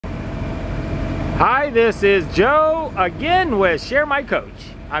Hi, this is Joe again with Share My Coach.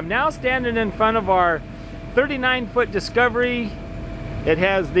 I'm now standing in front of our 39-foot Discovery. It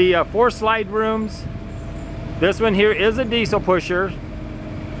has the 4 slide rooms. This one here is a diesel pusher.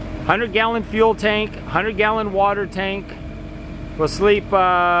 100-gallon fuel tank, 100-gallon water tank. We'll sleep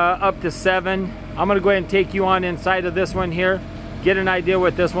up to 7. I'm going to go ahead and take you on inside of this one here. Get an idea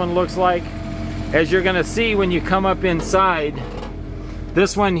what this one looks like. As you're going to see when you come up inside,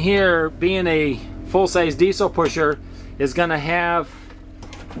 this one here, being a full-size diesel pusher, is going to have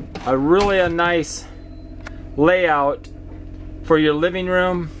a really nice layout for your living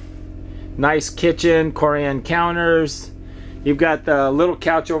room. Nice kitchen, Corian counters. You've got the little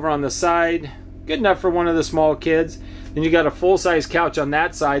couch over on the side, good enough for one of the small kids. Then you got a full-size couch on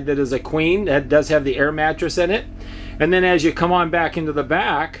that side that is a queen, that does have the air mattress in it. And then as you come on back into the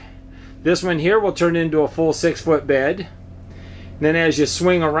back, this one here will turn into a full 6-foot bed. Then as you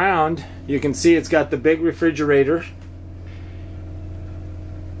swing around, you can see it's got the big refrigerator.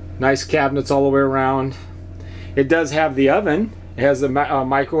 Nice cabinets all the way around. It does have the oven. It has the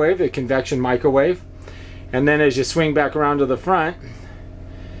microwave, the convection microwave. And then as you swing back around to the front,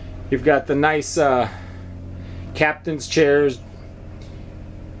 you've got the nice captain's chairs,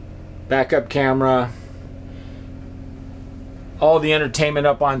 backup camera, all the entertainment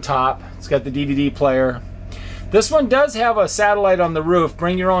up on top. It's got the DVD player. This one does have a satellite on the roof.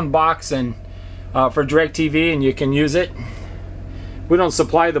 Bring your own box and for DirecTV, and you can use it. We don't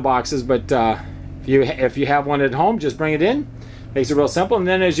supply the boxes, but if you have one at home, just bring it in. Makes it real simple. And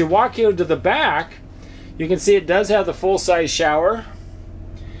then as you walk here to the back, you can see it does have the full-size shower.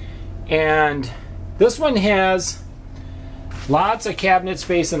 And this one has lots of cabinet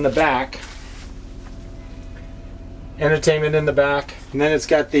space in the back. Entertainment in the back. And then it's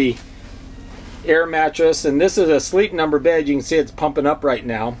got the air mattress, and this is a sleep number bed. You can see it's pumping up right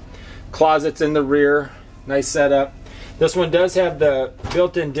now. Closets in the rear, nice setup. This one does have the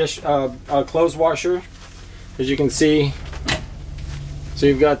built-in dish clothes washer, as you can see. So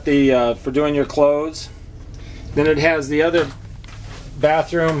you've got the for doing your clothes. Then it has the other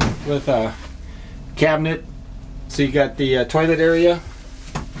bathroom with a cabinet. So you got the toilet area,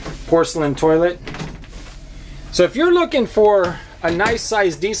 porcelain toilet. So if you're looking for a nice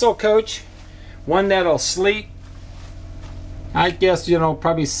size diesel coach, one that'll sleep, I guess, you know,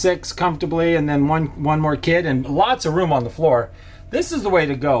 probably 6 comfortably, and then one more kid, and lots of room on the floor, this is the way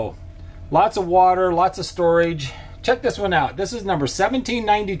to go. Lots of water, lots of storage. Check this one out. This is number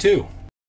 1792.